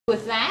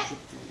With that,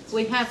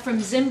 we have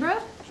from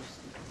Zimbra,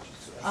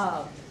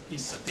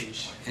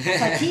 Satish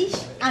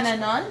and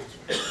Anand,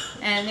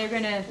 and they're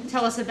going to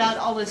tell us about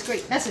all this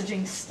great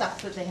messaging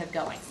stuff that they have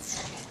going.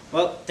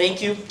 Well,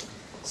 thank you.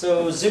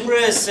 So Zimbra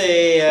is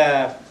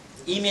a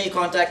email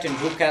contact and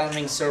group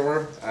calendaring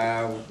server.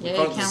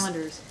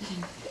 Calendars.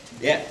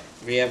 Yeah,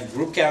 we have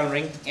group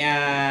calendaring,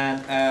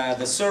 and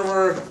the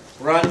server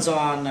runs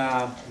on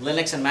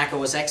Linux and Mac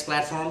OS X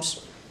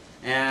platforms.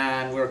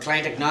 And we're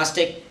client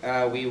agnostic.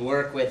 We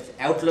work with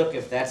Outlook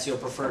if that's your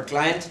preferred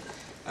client.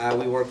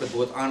 We work with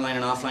both online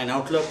and offline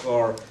Outlook,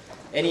 or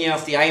any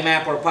of the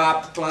IMAP or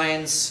POP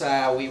clients.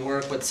 We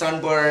work with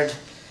Sunbird,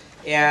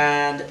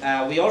 and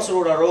we also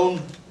wrote our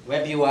own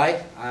web UI,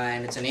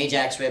 and it's an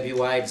AJAX web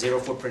UI, it's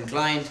zero footprint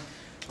client,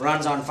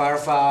 runs on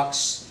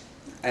Firefox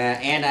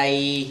and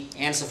IE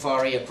and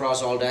Safari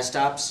across all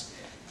desktops,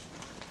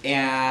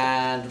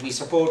 and we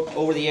support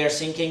over-the-air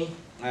syncing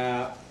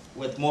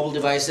with mobile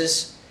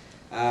devices,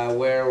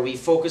 where we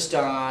focused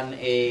on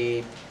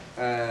an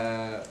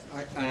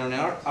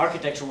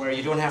architecture where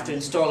you don't have to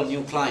install a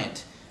new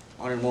client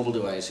on a mobile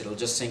device. It'll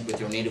just sync with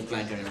your native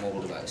client on your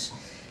mobile device.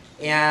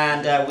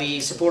 And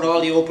we support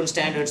all the open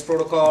standards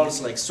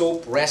protocols like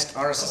SOAP, REST,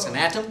 RSS, and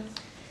Atom.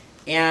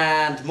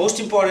 And most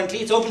importantly,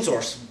 it's open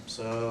source.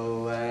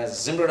 So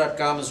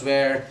Zimbra.com is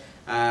where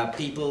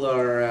people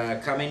are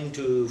coming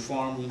to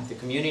form the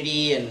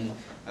community, and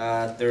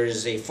there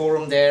is a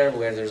forum there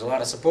where there's a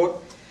lot of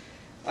support.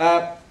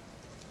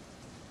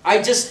 I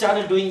just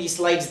started doing these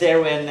slides there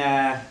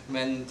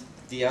when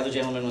the other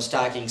gentleman was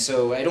talking,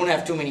 so I don't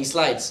have too many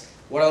slides.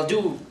 What I'll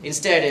do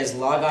instead is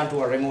log on to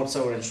our remote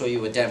server and show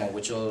you a demo,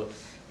 which will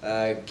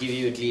give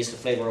you at least a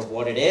flavor of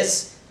what it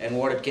is and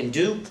what it can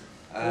do.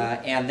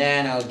 And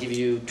then I'll give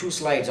you 2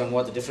 slides on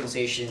what the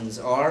differentiations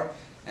are.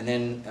 And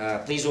then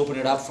please open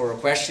it up for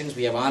questions.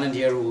 We have Anand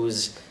here,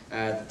 who's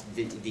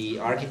the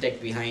architect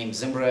behind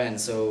Zimbra,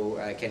 and so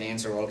can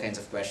answer all kinds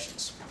of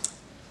questions.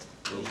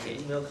 Okay.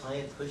 Email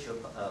client push or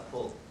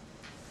pull?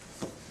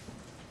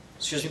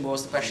 Excuse me, what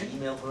was the question?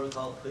 Email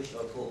protocol push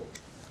or pull?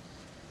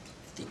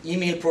 The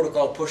email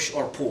protocol push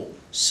or pull.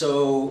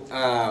 So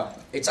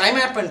it's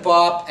IMAP and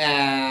POP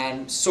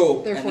and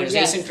SOAP, and there's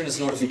asynchronous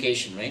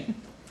notification, right?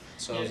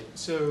 Yeah,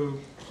 so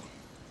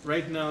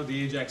right now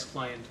the AJAX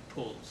client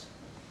pulls.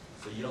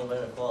 So you don't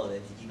run a file of the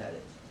NTP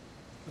packet?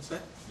 What's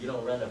that? You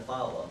don't run a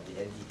file of the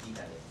NTP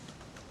packet?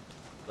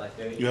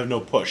 BlackBerry? You have no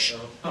push.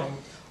 No.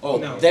 Oh,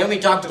 No. then we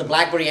talk to the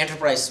BlackBerry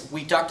Enterprise.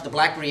 We talk to the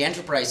BlackBerry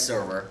Enterprise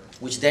server,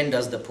 which then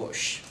does the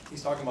push.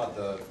 He's talking about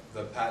the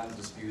patent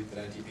dispute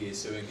that NTP is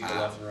suing people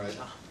left and right.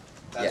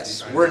 That's what he's Yes,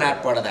 trying to we're figure not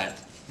out. part of that.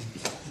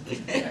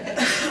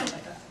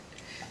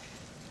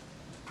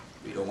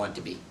 We don't want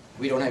to be.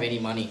 We don't have any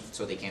money,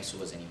 so they can't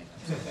sue us anyway.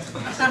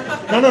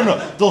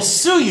 No. They'll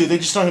sue you, they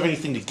just don't have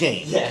anything to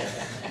gain. Yeah.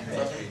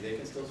 Trust me, they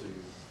can still sue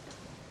you.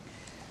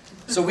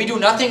 So we do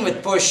nothing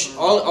with push.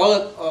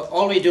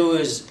 All we do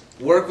is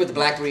work with the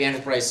BlackBerry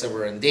Enterprise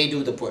server, and they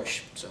do the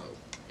push. So,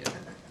 yeah.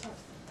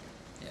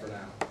 For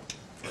now.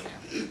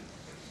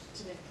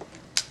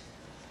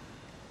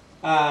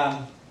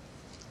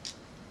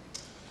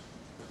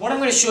 What I'm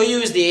going to show you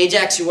is the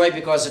AJAX UI,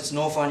 because it's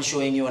no fun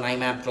showing you an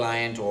IMAP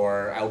client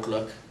or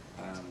Outlook.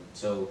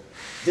 So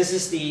this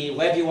is the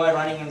web UI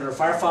running under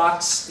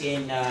Firefox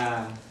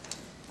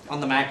on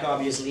the Mac,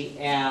 obviously,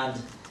 and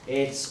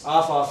it's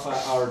off of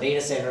our data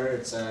center.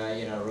 It's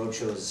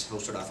Roadshow is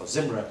hosted off of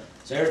Zimbra,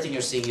 so everything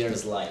you're seeing here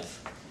is live.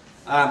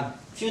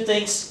 Few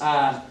things.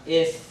 Let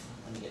me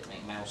get my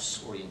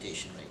mouse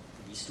orientation right.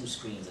 These 2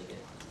 screens I get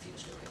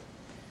confused. Okay.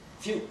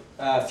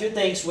 Few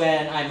things.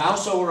 When I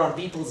mouse over on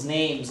people's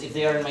names, if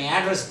they are in my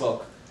address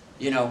book,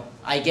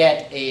 I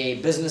get a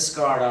business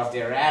card off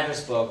their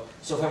address book.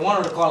 So if I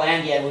wanted to call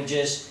Andy, I would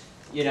just,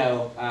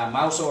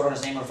 mouse over on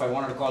his name. Or if I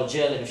wanted to call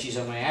Jill, and if she's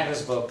on my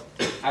address book,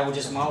 I would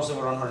just mouse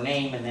over on her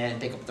name and then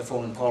pick up the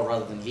phone and call,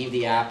 rather than leave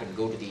the app and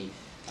go to the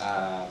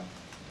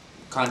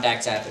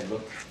contacts app and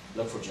look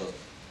for Jill.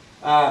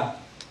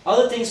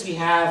 Other things we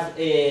have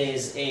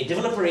is a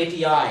developer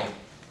API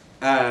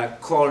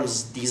called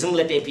the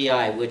Zimlet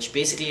API, which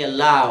basically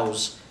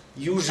allows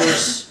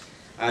users,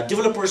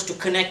 developers, to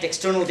connect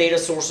external data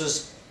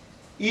sources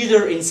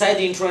either inside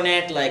the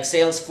intranet like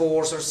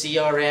Salesforce or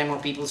CRM or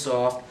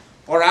PeopleSoft,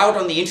 or out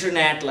on the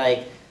internet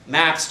like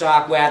map,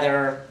 stock,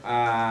 weather,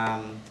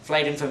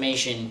 flight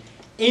information,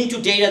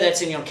 into data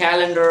that's in your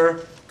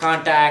calendar,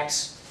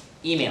 contacts,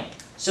 email.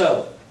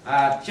 So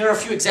here are a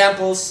few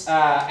examples,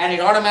 and it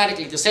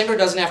automatically, the sender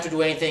doesn't have to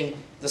do anything.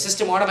 The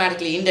system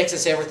automatically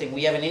indexes everything.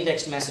 We have an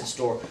indexed message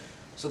store.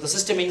 So the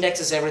system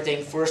indexes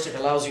everything. First, it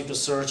allows you to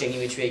search any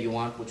which way you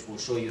want, which we'll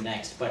show you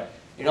next. But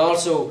it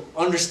also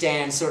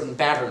understands certain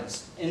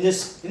patterns. In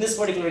this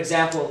particular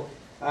example,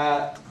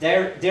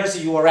 there's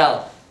a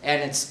URL,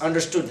 and it's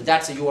understood that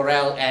that's a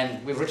URL,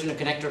 and we've written a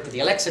connector to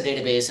the Alexa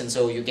database, and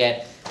so you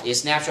get a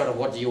snapshot of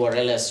what the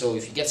URL is. So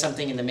if you get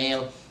something in the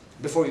mail,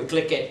 before you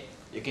click it,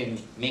 you can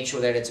make sure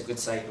that it's a good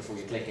site before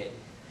you click it.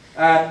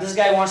 This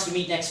guy wants to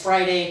meet next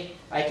Friday.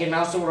 I can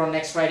mouse over on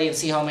next Friday and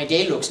see how my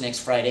day looks next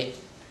Friday.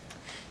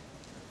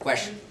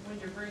 Question? When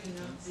you're bringing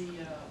up the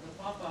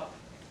pop-up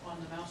on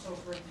the mouse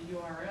over at the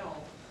URL,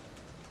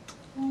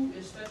 who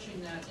is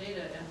fetching that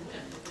data and when,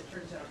 if it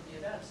turns out to be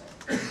a data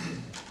set?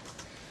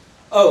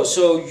 Oh,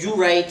 so you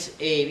write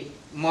a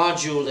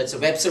module that's a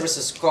web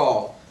services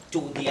call to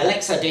the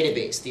Alexa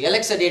database. The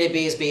Alexa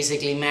database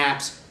basically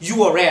maps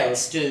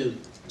URLs to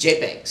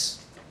JPEGs.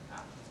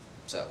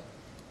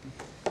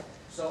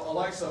 So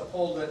Alexa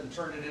pulled it and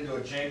turned it into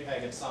a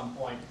JPEG at some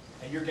point,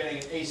 and you're getting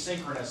it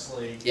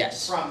asynchronously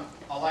Yes. from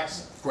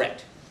Alexa.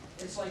 Correct.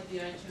 It's like the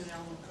iTunes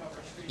album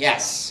cover screen.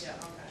 Yes.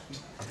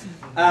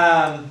 Yeah,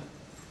 okay.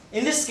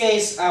 In this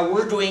case,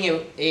 we're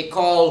doing a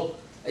call,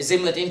 a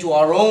Zimlet into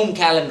our own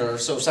calendar.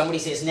 So if somebody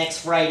says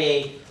next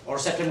Friday or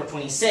September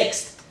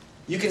 26th,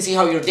 you can see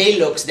how your day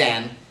looks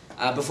then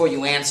before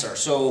you answer.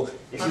 So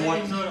if you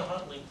want, know to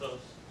hot link those?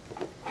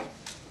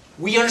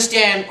 we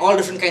understand all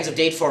different kinds of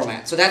date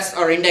formats. So that's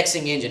our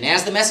indexing engine.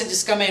 As the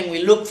messages come in,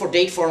 we look for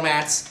date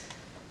formats,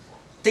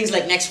 things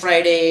like next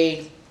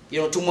Friday,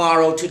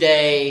 tomorrow,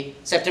 today,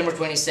 September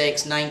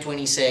 26,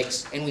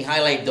 9/26, and we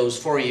highlight those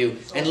for you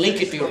So and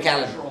link it to your basically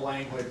calendar. natural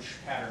language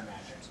pattern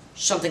matching.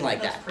 Something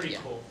like That's that. pretty yeah.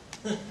 cool.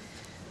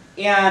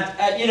 And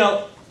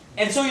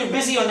and so you're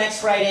busy on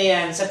next Friday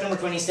and September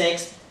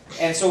 26th,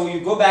 and so you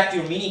go back to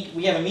your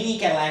we have a mini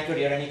calendar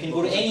here, and you can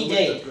go to any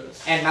day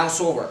and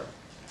mouse over.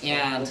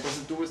 And What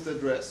does it do with the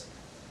address?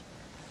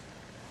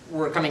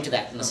 we're coming to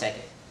that in a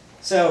second.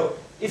 So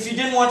if you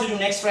didn't want to do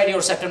next Friday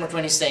or September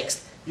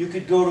 26th, you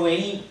could go to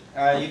any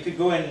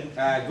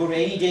go to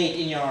any date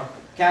in your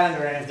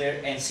calendar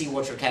and see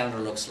what your calendar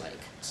looks like.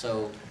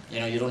 So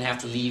you don't have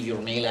to leave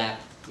your mail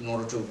app in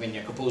order to when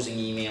you're composing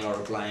email or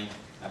replying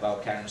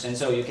about calendars. And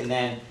so you can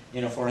then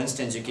for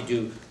instance, you could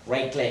do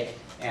right click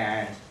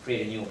and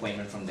create a new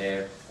appointment from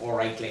there, or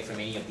right click from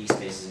any of these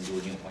places and do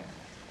a new appointment.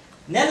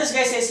 And then this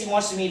guy says he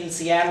wants to meet in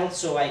Seattle,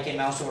 so I can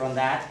mouse over on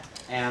that,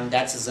 and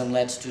that's a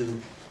Zimlet to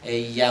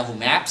a Yahoo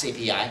Maps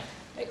API.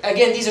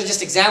 Again, these are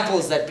just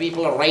examples that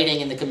people are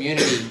writing in the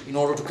community in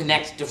order to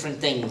connect different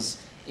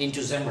things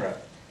into Zimbra.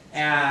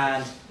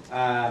 And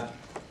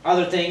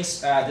other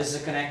things, this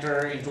is a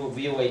connector into a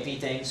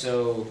VoIP thing,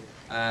 so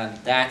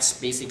that's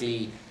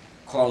basically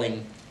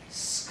calling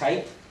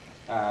Skype,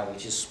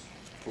 which is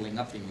pulling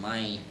up in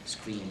my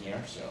screen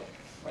here, so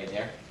right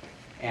there.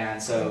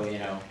 And so,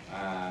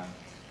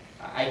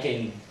 I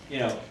can,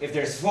 if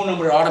there's a phone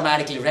number, it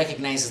automatically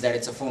recognizes that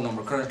it's a phone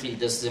number. Currently,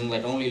 this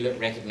Zimlet only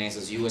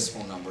recognizes US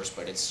phone numbers,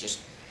 but it's just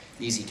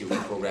easy to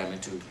reprogram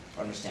it to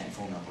understand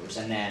phone numbers.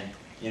 And then,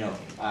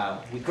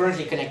 we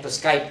currently connect to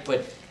Skype,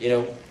 but,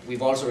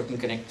 we've also written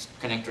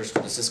connectors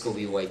to the Cisco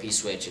VoIP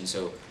switch, and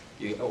so,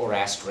 or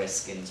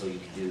asterisk, and so you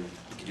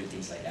can do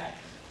things like that.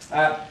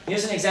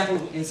 Here's an example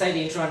inside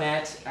the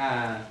intranet.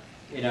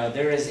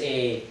 There is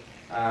a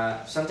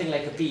something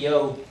like a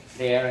PO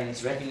there, and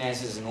it's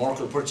recognized as an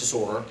Oracle purchase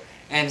order,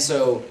 and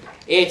so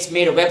it's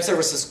made a web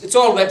services. It's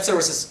all web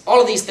services. All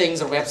of these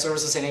things are web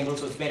services enabled.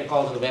 So it's made a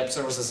call to the web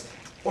services,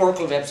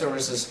 Oracle web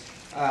services,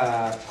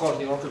 called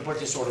the Oracle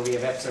purchase order via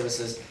web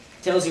services.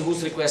 Tells you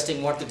who's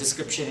requesting, what the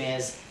description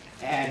is,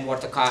 and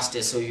what the cost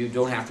is, so you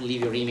don't have to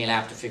leave your email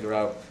app to figure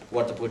out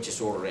what the purchase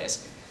order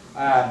is.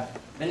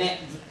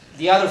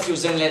 The other few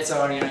Zimlets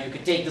are, you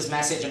could take this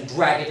message and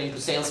drag it into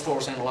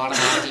Salesforce and it'll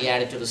automatically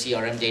add it to the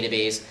CRM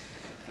database.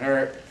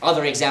 Or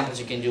other examples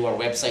you can do are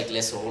website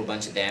lists, a whole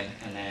bunch of them,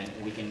 and then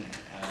we can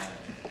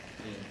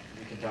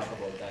talk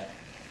about that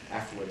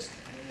afterwards.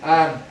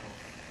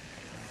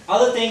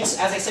 Other things,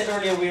 as I said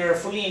earlier, we are a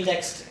fully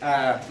indexed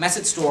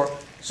message store,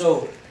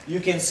 so you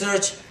can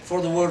search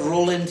for the word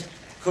Roland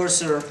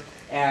cursor,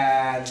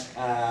 and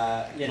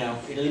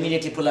it'll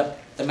immediately pull up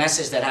the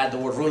message that had the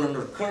word Roland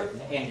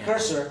and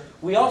cursor.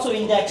 We also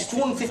index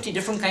 250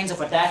 different kinds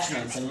of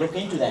attachments and look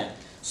into them.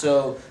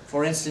 So,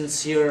 for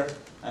instance, here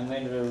I'm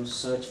going to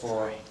search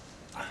for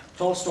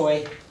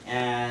Tolstoy,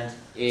 and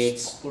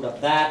it's pulled up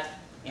that,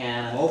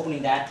 and I'm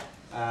opening that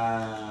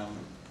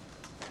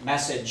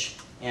message,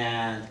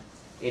 and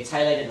it's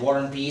highlighted War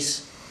and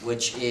Peace,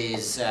 which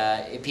is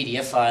a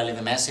PDF file in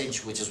the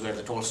message, which is where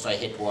the Tolstoy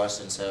hit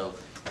was, and so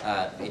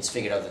it's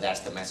figured out that that's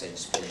the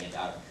message, pulling it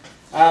out.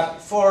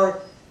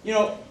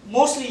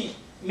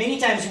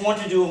 Many times you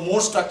want to do a more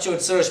structured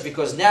search,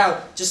 because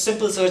now just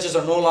simple searches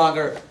are no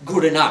longer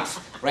good enough,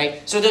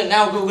 right? So that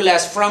now Google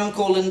has from,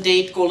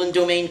 date,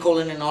 domain,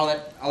 and all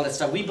that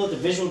stuff. We built a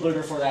visual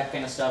builder for that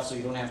kind of stuff, so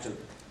you don't have to,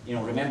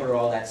 remember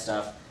all that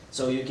stuff.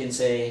 So you can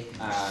say,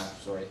 back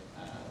here.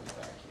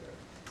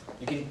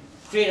 You can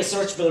create a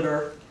search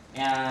builder,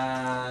 and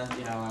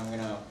I'm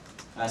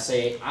gonna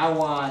say I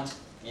want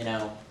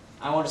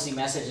to see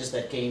messages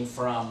that came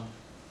from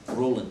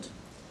Roland.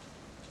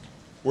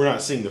 We're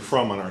not seeing the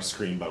from on our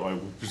screen, but I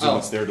presume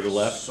it's there to the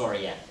left.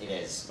 Sorry, yeah, it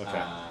is.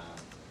 Okay.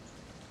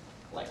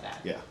 Like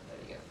that. Yeah.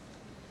 There you go.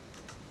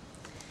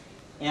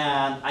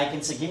 And I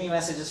can say, give me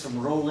messages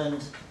from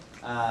Roland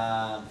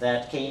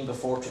that came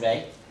before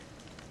today.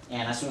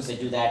 And as soon as I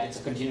do that, it's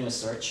a continuous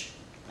search.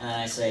 And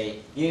I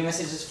say, give me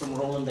messages from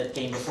Roland that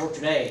came before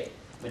today,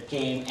 but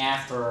came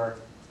after,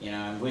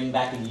 I'm going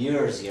back in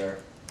years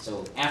here,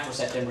 So after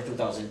September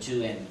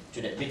 2002 and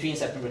today, between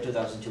September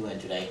 2002 and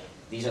today,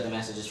 these are the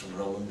messages from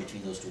Roland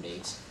between those 2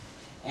 dates.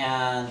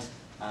 And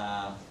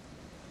I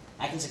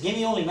can say, give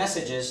me only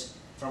messages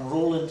from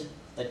Roland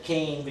that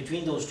came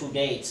between those 2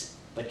 dates,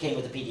 but came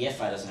with a PDF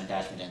file as an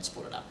attachment and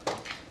split it up,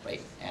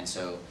 right? And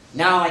so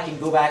now I can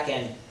go back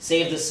and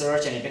save the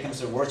search, and it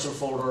becomes a virtual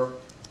folder.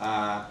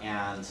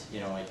 And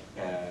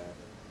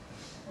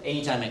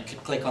anytime I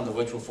click on the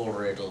virtual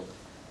folder, it'll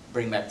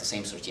bring back the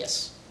same search.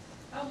 Yes.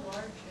 How large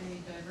a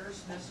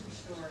diverse message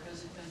store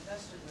has it been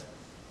tested with?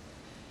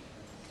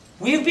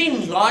 We've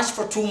been launched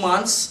for 2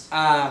 months,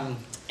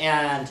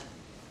 and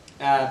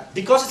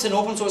because it's an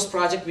open source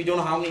project, we don't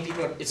know how many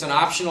people it's an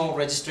optional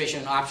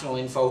registration, optional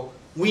info.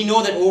 We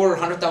know that over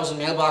 100,000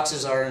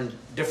 mailboxes are in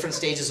different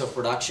stages of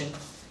production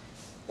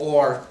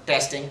or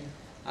testing.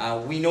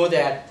 We know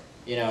that,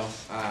 we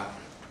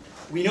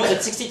know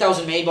that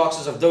 60,000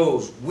 mailboxes of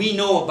those we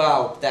know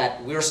about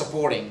that we're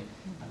supporting,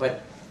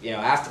 but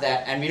after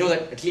that, and we know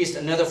that at least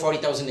another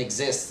 40,000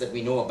 exists that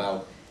we know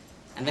about,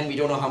 and then we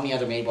don't know how many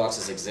other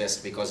mailboxes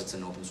exist because it's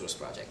an open source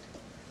project.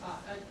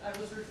 I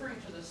was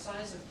referring to the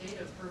size of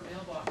data per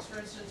mailbox. For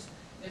instance,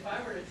 if I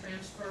were to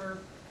transfer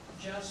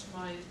just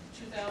my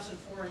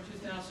 2004 and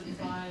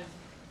 2005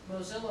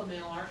 Mozilla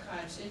mail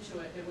archives into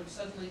it, it would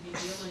suddenly be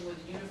dealing with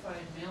a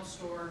unified mail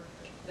store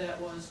that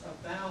was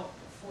about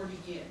 40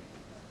 gig.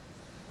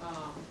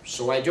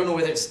 So I don't know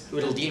whether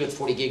it'll deal with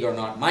 40 gig or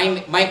not.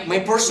 My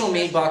personal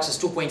mailbox is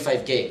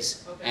 2.5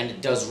 gigs, Okay. and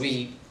it does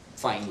really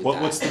fine with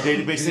that. What's the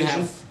database You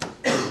engine?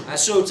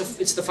 So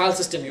it's the file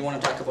system. You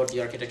want to talk about the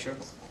architecture?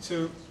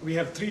 So we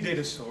have 3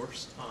 data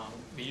stores.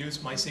 We use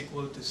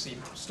MySQL to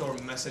store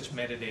message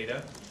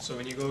metadata. So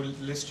when you go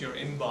list your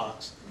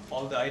inbox,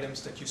 all the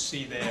items that you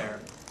see there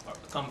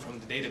come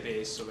from the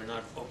database, so we're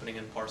not opening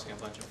and parsing a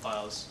bunch of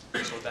files.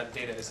 So that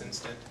data is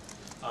instant.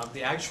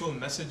 The actual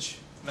messages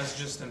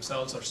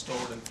themselves are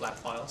stored in flat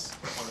files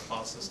on the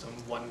file system,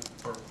 1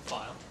 per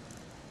file.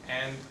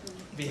 And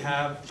we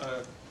have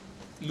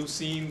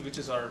Lucene, which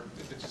is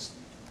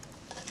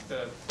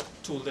the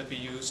tool that we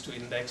use to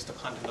index the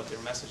content of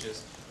your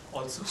messages,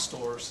 also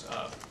stores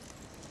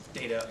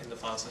data in the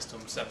file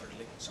system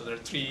separately. So there are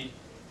 3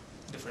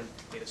 different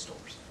data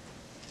stores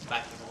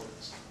backing all of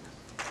this.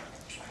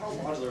 How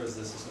modular is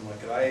this system? Like,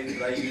 could I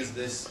use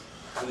this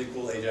really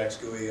cool AJAX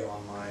GUI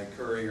on my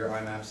Courier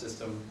IMAP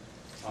system?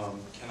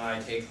 Can I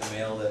take the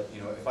mail that,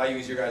 if I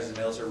use your guys'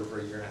 mail server for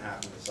a year and a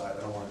half and decide I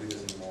don't want to do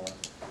this anymore,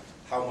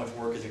 how much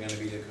work is it going to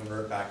be to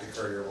convert back to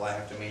Courier? Will I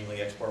have to manually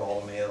export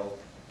all the mail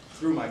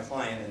through my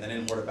client and then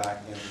import it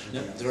back again?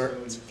 There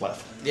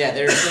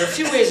are a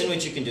few ways in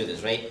which you can do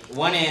this, right?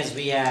 One is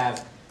we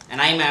have an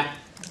IMAP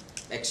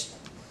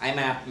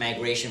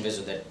migration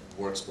wizard that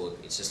works both.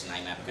 It's just an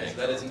IMAP. Okay, so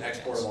that is an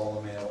export of all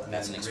the mail and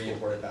That's then an export.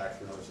 re-import it back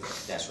through another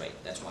system. That's right.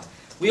 That's one.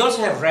 We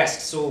also have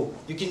REST, so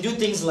you can do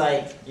things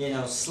like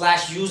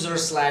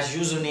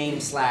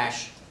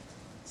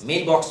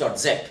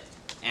 /user/username/mailbox.zip,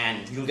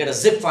 and you'll get a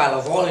zip file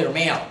of all your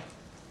mail,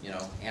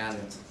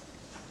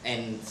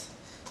 and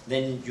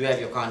then you have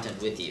your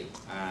content with you.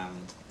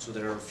 So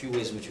there are a few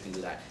ways in which you can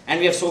do that. And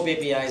we have SOAP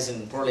APIs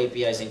and Perl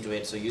APIs into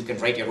it, so you can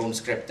write your own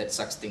script that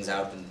sucks things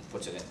out and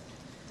puts it in. Is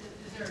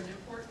there an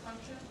import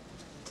function?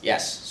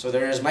 Yes, so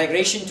there is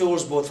migration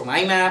tools both from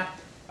IMAP.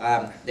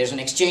 There's an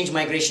Exchange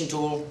migration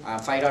tool,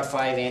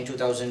 5.5 and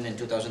 2000 and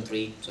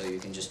 2003, so you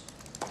can just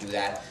do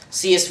that.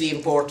 CSV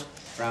import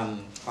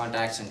from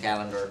contacts and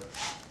calendar.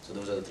 So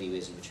those are the 3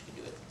 ways in which you can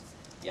do it.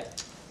 Yeah.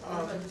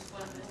 What about just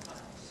flat mail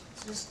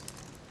files?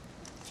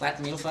 Flat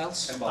mail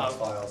files? And box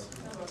files.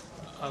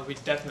 We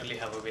definitely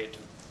have a way to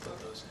put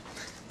those in.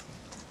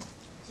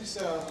 Is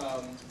this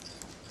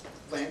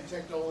LAMP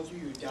technology,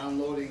 you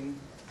downloading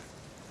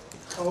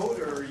code,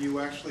 or are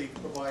you actually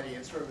providing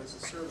it sort of as a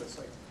service?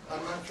 Like,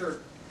 I'm not sure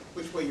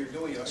which way you're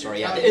doing it. Sorry,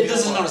 yeah,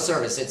 this is not a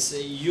service. It's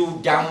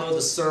you download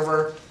the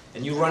server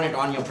and you run it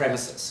on your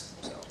premises.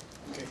 So.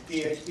 Okay,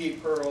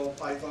 PHP, Perl,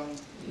 Python?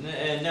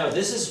 No,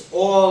 this is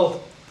all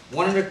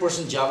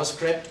 100%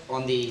 JavaScript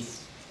on the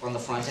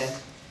front end,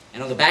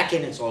 and on the back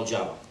end it's all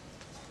Java.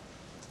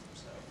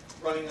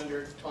 Running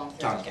under Tomcat?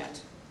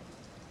 Tomcat.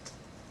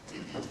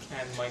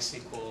 And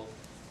MySQL.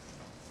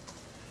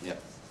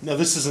 Yep. Now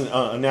this is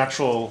a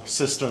natural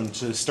system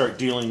to start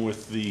dealing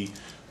with the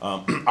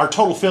our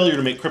total failure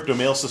to make crypto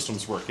mail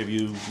systems work. Have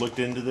you looked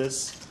into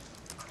this?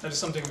 That is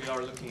something we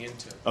are looking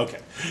into. Okay.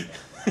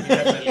 We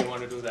definitely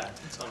want to do that.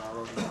 It's on our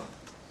roadmap.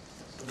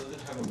 So does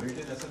it have a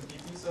built-in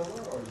SMTP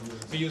server, or do you?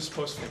 We use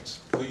Postfix.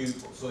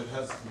 So it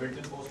has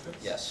built-in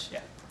Postfix? Yes.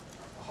 Yeah.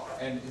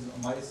 And is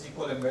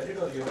MySQL embedded,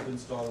 or you have to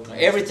install?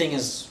 Everything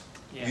is.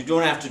 Yeah. You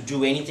don't have to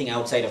do anything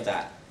outside of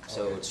that.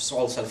 So Okay. it's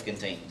all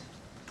self-contained.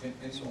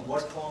 In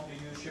what form do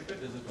you ship it?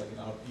 Is it like an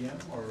RPM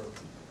or?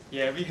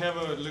 Yeah, we have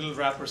a little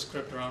wrapper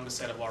script around a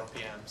set of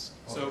RPMs.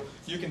 So Okay.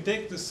 you can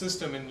take this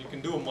system and you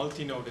can do a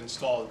multi-node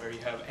install where you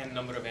have n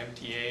number of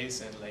MTAs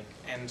and like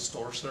n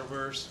store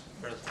servers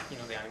where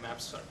the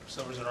IMAP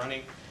servers are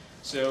running.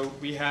 So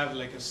we have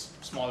like a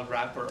small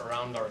wrapper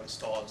around our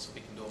install, so we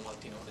can do a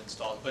multi-node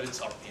install, but it's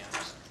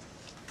RPMs.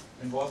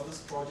 And was this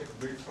project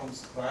built from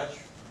scratch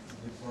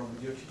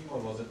with your team, or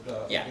was it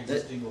Yeah,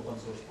 existing open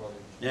source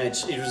project? No,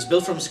 it was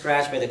built from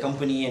scratch by the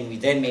company, and we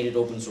then made it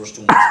open source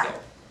 2 months ago.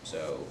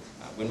 So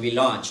when we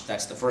launched,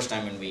 that's the first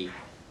time when we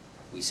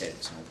said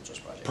it's an open source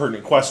project.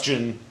 Pertinent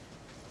question,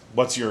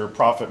 what's your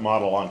profit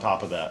model on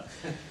top of that?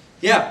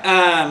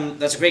 Yeah,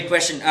 that's a great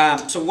question.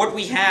 So what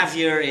we have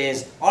here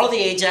is all of the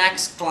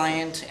AJAX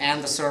client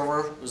and the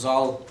server is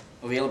all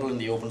available in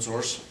the open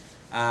source.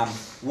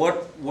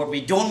 What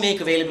we don't make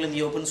available in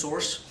the open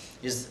source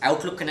is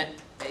Outlook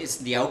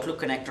the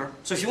Outlook connector.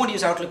 So if you want to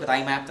use Outlook with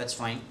IMAP, that's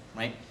fine,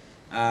 right?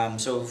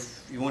 So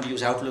if you want to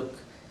use Outlook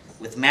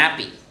with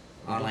MAPI,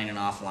 online and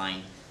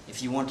offline,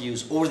 if you want to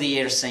use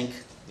over-the-air sync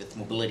with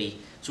mobility.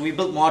 So we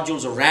built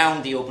modules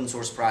around the open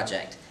source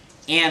project,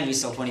 and we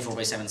sell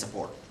 24/7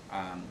 support.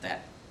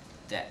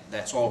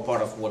 That's all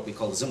part of what we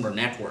call the Zimbra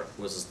network,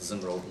 versus the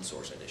Zimbra open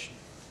source edition.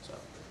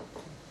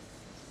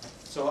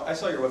 So I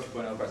saw your Web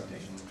 2.0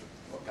 presentation, which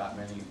what got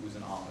many oohs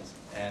and ahs.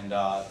 And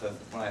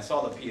when I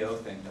saw the PO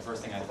thing, the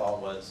first thing I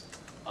thought was,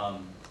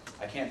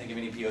 I can't think of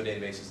any PO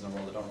databases in the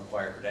world that don't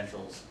require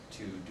credentials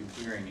to do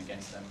querying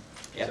against them.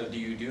 Yep. So do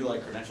you do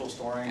like credential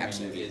storing?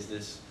 Absolutely. I mean, is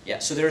this? Yeah,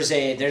 so there's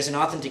an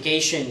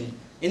authentication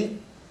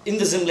in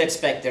the Zimlet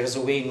spec. There is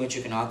a way in which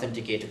you can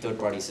authenticate to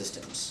third-party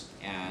systems,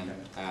 and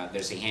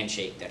there's a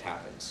handshake that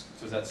happens.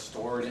 So is that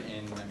stored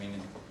in? I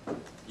mean,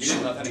 you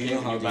didn't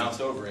authenticate when you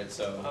bounced over it,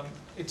 so.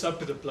 It's up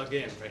to the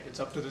plugin, right? It's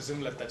up to the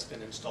Zimlet that's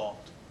been installed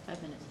 5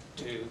 minutes.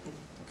 to.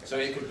 So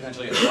it could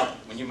potentially,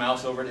 when you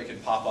mouse over it, it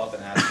could pop up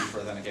and ask you for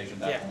authentication at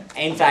that Yeah. point.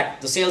 In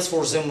fact, the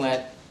Salesforce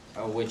Zimlet,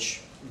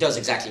 which does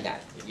exactly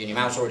that. When you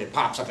mouse over it, it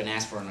pops up and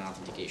asks for an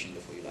authentication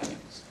before you log in.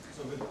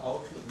 So with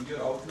your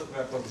Outlook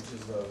wrapper, which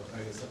is I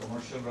guess a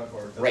commercial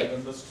wrapper, does Right. it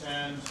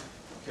understand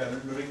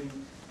calendaring?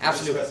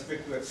 Absolutely.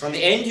 Specific to From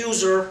the end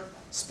user's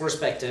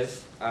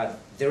perspective,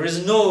 there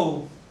is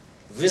no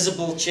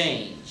visible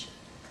change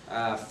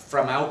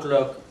from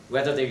Outlook,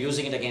 whether they're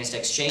using it against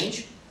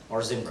Exchange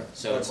or Zimbra.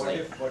 So it's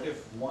like, what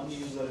if one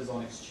user is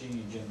on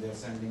Exchange and they're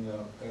sending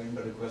a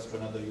calendar request to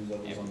another user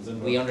who's on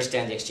Zimbra? we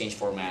understand the Exchange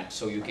format,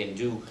 so you can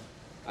do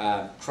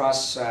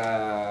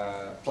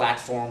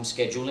cross-platform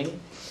scheduling,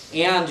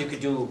 and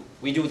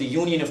we do the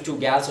union of 2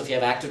 gals. So if you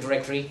have Active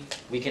Directory,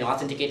 we can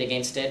authenticate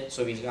against it.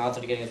 So we can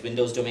authenticate against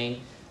Windows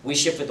domain. We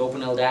ship with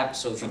OpenLDAP,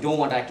 so if you don't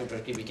want Active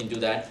Directory, we can do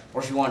that.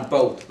 Or if you want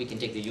both, we can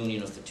take the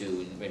union of the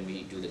 2 when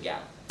we do the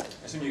gap. I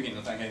assume you can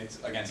authenticate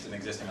against an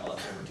existing LF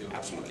server too.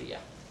 Absolutely, yeah.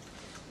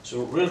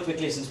 So real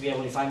quickly, since we have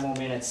only 5 more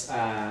minutes,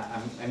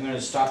 I'm going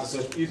to stop the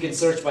search. You can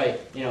search by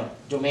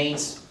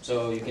domains,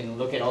 so you can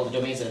look at all the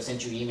domains that have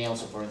sent you emails.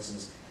 So for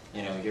instance,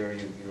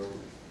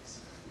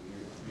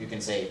 you can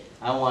say,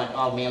 I want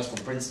all mails from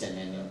Princeton,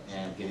 and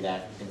give you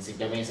that. You can see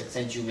domains that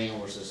sent you mail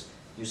versus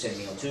you send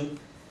mail to.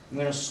 I'm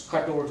going to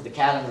cut over to the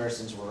calendar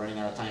since we're running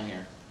out of time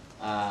here.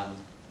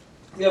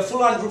 We have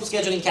full-on group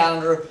scheduling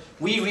calendar.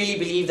 We really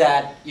believe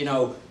that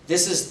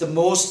this is the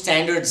most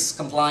standards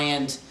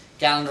compliant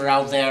calendar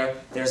out there.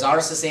 There's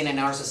RSS in and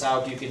RSS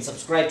out. You can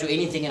subscribe to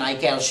anything in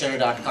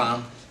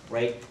icalshare.com,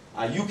 right?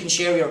 You can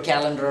share your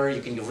calendar.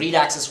 You can read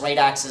access, write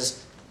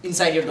access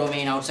inside your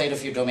domain, outside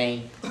of your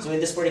domain. So in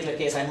this particular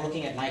case, I'm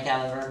looking at my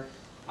calendar.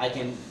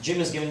 Jim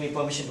has given me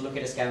permission to look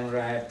at his calendar.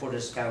 I have put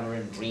his calendar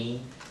in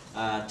green.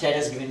 Ted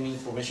has given me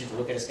permission to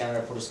look at his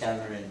calendar. I put his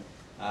calendar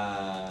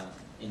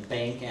in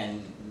pink,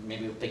 and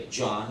maybe we'll pick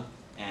John,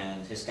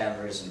 and his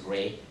calendar is in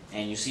gray.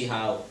 And you see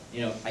how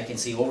I can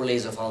see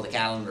overlays of all the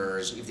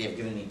calendars if they have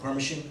given me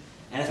permission.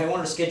 And if I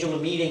want to schedule a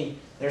meeting,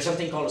 there's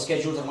something called a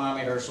schedule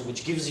thermometer, so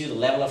which gives you the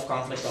level of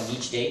conflict on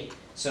each date.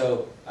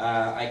 So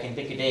I can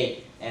pick a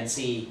date and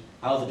see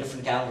how the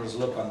different calendars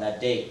look on that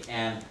date.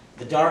 And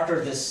the darker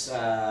this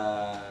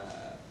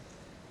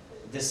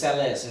cell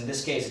is, in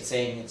this case it's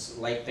saying it's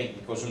light pink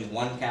because only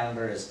one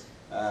calendar is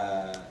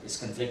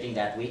conflicting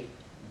that week.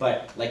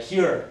 But like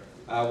here,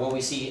 what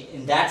we see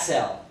in that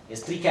cell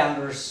is 3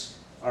 calendars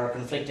are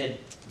conflicted.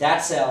 That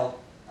cell,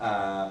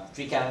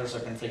 3 calendars are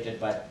conflicted,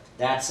 but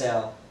that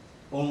cell,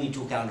 only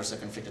 2 calendars are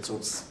conflicted. So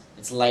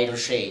it's lighter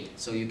shade.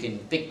 So you can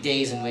pick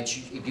days in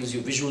which it gives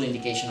you a visual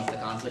indication of the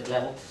conflict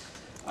level.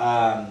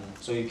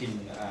 So you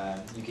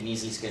can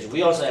easily schedule.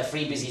 We also have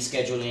free busy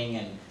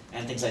scheduling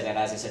and things like that.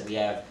 As I said, we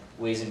have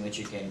ways in which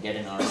you can get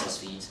in RSS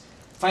feeds.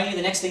 Finally,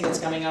 the next thing that's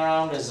coming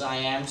around is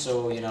IAM.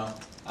 So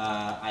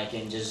I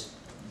can just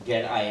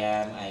get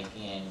IAM. I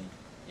can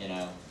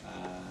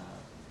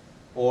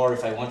or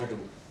if I wanted to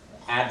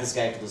add this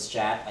guy to this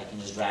chat, I can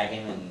just drag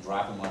him and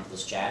drop him onto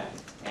this chat,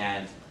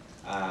 and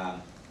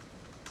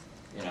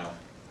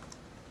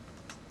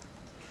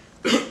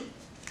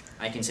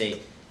I can say,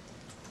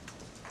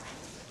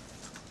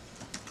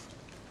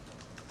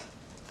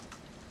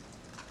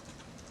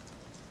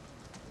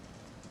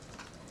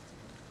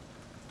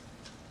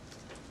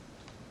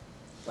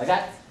 like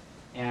that,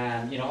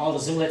 and all the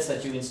Zimlets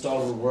that you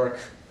install will work,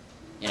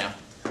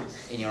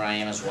 in your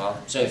IAM as well.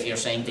 So if you're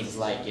saying things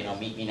like,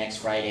 meet me next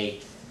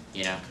Friday,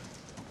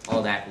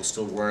 all that will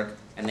still work.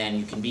 And then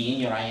you can be in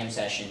your IAM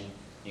session.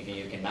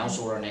 You can mouse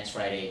over next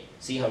Friday,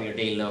 see how your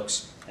day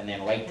looks, and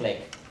then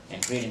right-click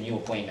and create a new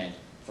appointment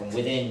from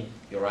within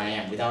your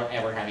IM without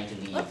ever having to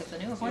leave Look, it's a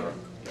new appointment.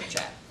 your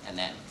chat, and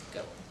then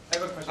go. I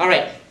have a question. All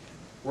right,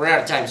 we're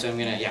out of time, so I'm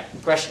gonna,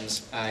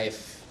 questions,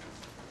 if,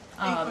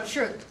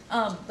 Sure.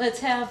 Let's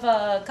have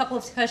a couple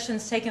of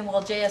questions taken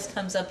while JS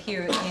comes up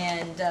here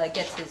and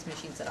gets his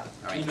machine set up.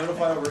 all Can you right.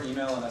 notify over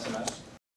email and SMS?